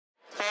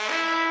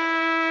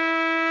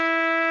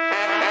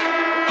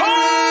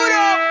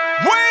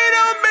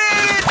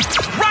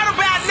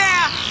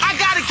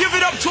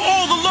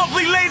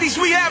ladies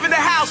we have in the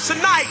house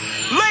tonight.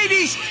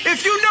 Ladies,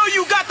 if you know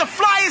you got the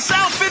flyest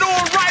outfit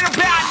on right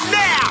about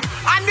now,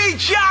 I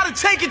need y'all to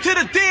take it to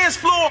the dance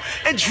floor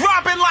and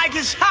drop it like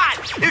it's hot.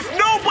 If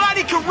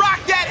nobody can rock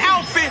that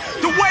outfit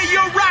the way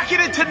you're rocking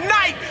it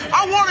tonight,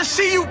 I want to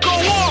see you go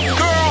off,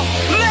 girl.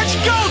 Let's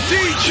go,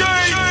 DJ.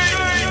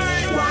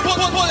 Pull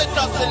it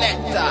up,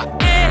 selector.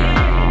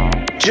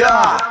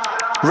 Ja,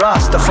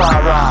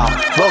 Rastafari,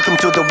 welcome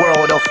to the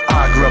world of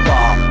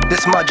Agrabah.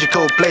 This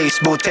magical place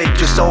will take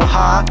you so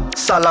high.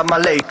 Salam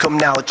alaikum,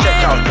 now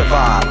check out the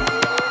vibe.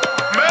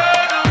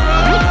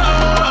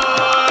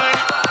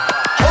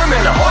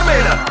 Hormela,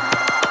 hormela,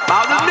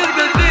 I'm the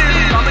nigga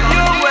this, I'm in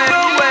your way.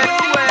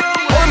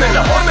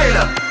 hormela,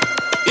 hormela,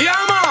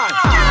 Yeah, man.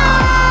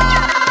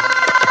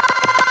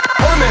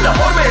 hormela,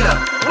 hormela.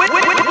 We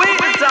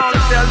down to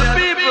tell the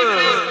people.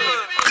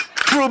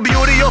 True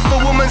beauty of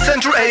a woman,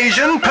 Central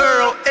Asian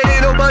pearl.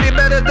 Ain't nobody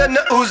better than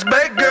the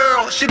Uzbek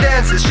girl. She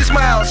dances, she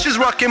smiles, she's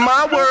rocking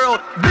my world.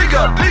 Big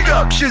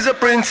up, she's a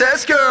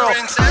princess girl.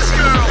 Princess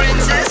girl,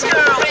 princess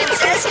girl,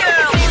 princess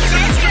girl,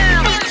 princess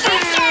girl,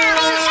 princess girl.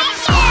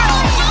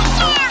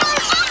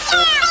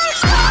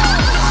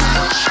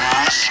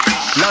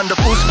 Land of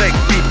Uzbek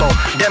people,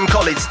 them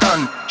call it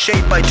stun.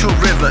 Shaped by two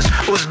rivers,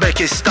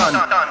 Uzbekistan.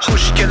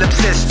 Hushkilip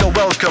sister,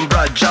 welcome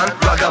Brajan.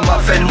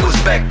 Ragamuffin,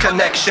 Uzbek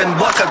connection,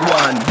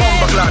 Wakagwan.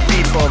 Bombaklat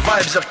people,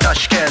 vibes of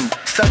Tashkent.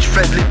 Such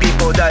friendly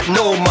people that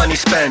no money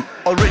spent.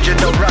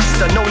 Original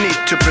Rasta, no need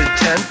to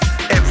pretend.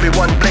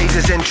 Everyone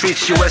blazes and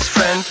treats you as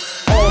friend.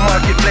 All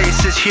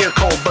marketplaces here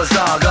called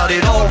bazaar. Got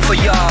it all for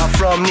ya,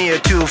 from near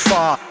to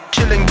far.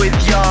 Chilling with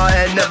ya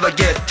and never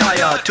get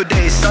tired.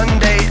 Today's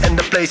Sunday and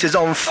the place is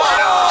on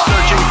fire.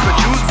 Searching for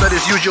juice, but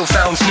as usual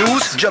found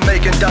snooze.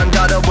 Jamaican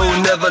Dandada will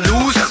never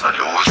lose.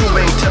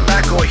 Chewing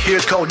tobacco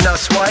here called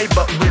Naswai,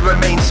 but we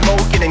remain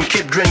smoking and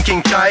keep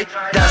drinking chai.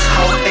 That's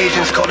how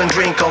Asians call and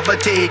drink over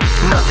tea.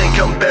 Nothing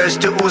compares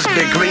to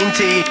Uzbek green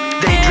tea.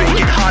 They drink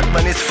it hot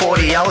when it's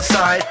 40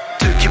 outside,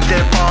 to keep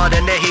their pot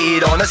and their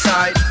heat on the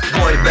side.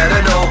 Boy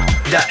better know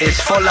that it's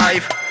for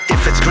life.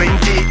 If it's green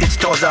tea, it's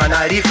Toza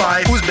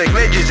 95. Uzbek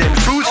veggies and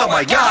fruits, oh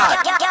my god.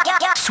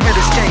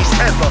 Sweetest taste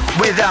ever,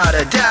 without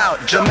a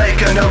doubt.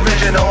 Jamaican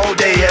original, all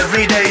day,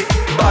 every day.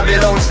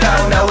 Babylon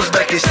style, now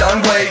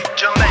Uzbekistan way.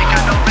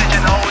 Jamaican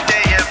original, all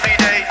day, every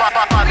day.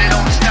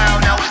 Babylon style,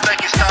 now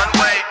Uzbekistan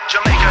way.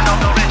 Jamaican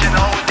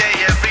original, all day,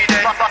 every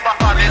day.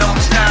 Babylon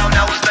style,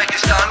 now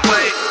Uzbekistan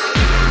way.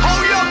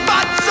 Hold your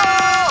butts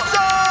up!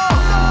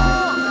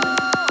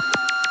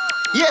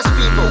 Yes,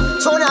 people.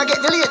 So now get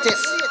the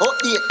latest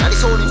update and the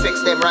sound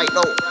effects them right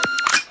now.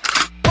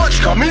 Watch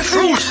coming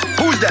fruit.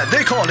 Who's that?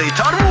 They call it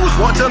tarboos.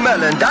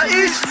 Watermelon, that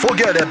is.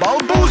 Forget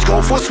about booze,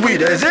 go for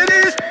sweet as it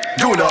is.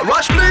 Do not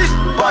rush, please.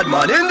 Bad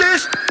man in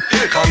this.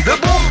 Here comes the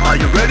boom. Are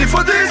you ready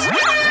for this?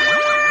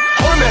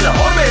 Hormela,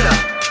 hormela.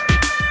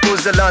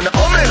 Uzalana,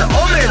 hormela,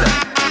 hormela.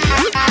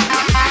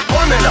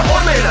 Hormela,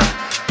 hormela.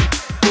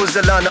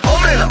 Uzalana,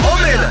 hormela,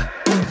 hormela.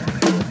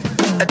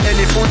 At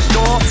any food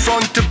store,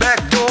 front to back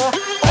door.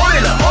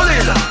 Hormela,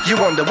 hormela. You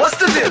wonder what's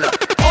the dealer?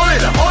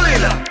 Hormela,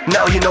 hormela.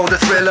 Now you know the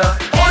thriller.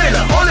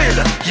 Hormela,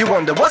 hormela. You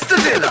wonder what's the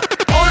dealer?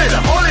 Hormela,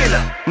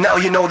 hormela. Now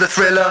you know the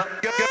thriller.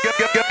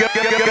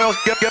 Girls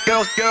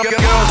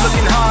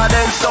looking hot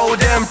and so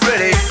damn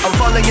pretty. I'm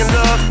falling in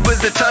love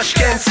with the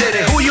Tashkent city.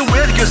 Who you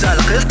with? Güzel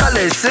kız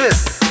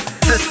kalesiz.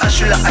 Siz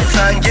aşıyla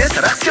aytsangiz,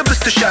 raqsga biz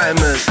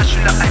tushaymiz.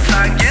 Aşıyla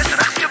aytsangiz,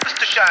 raqsga biz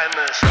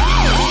tushaymiz.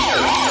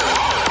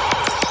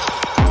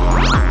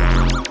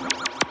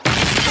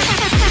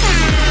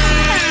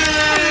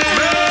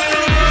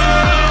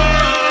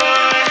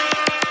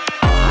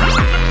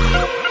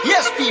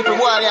 People,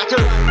 boy, we are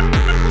too.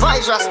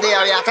 Vibes just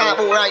there, we are talking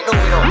about right now,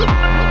 you know.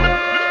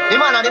 The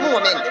man of the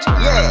moment,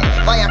 yeah,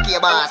 fire key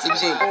boss,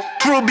 Jim.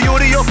 True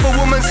beauty of a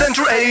woman,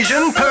 Central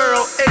Asian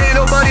pearl. Ain't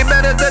nobody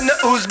better than the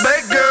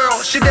Uzbek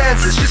girl. She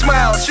dances, she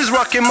smiles, she's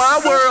rocking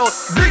my world.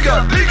 Big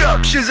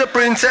up, she's a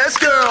princess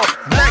girl.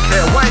 Black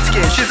hair, white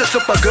skin, she's a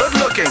super good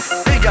looking.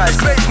 Big eyes,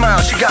 great smile,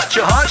 she got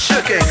your heart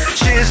shooking.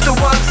 She is the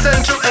one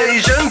Central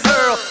Asian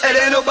pearl. And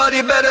ain't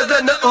nobody better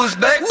than the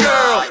Uzbek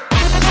girl.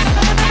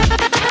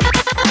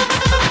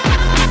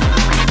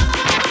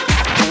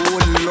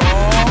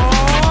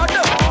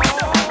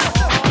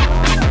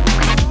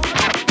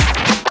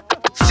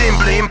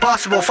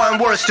 Impossible, find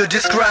words to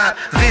describe.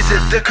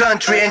 Visit the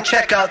country and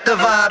check out the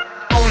vibe.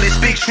 Only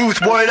speak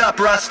truth, word up,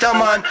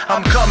 Rastaman.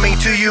 I'm coming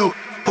to you,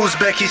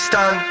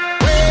 Uzbekistan.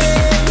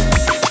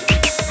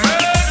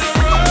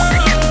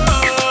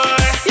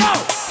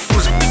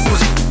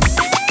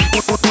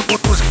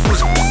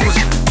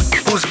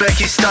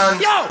 Uzbekistan.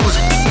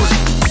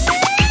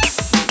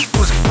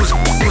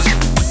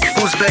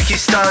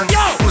 Uzbekistan.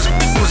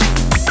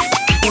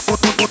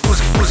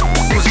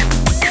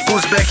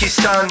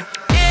 Uzbekistan.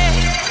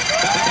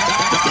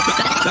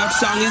 That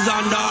song is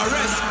under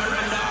arrest.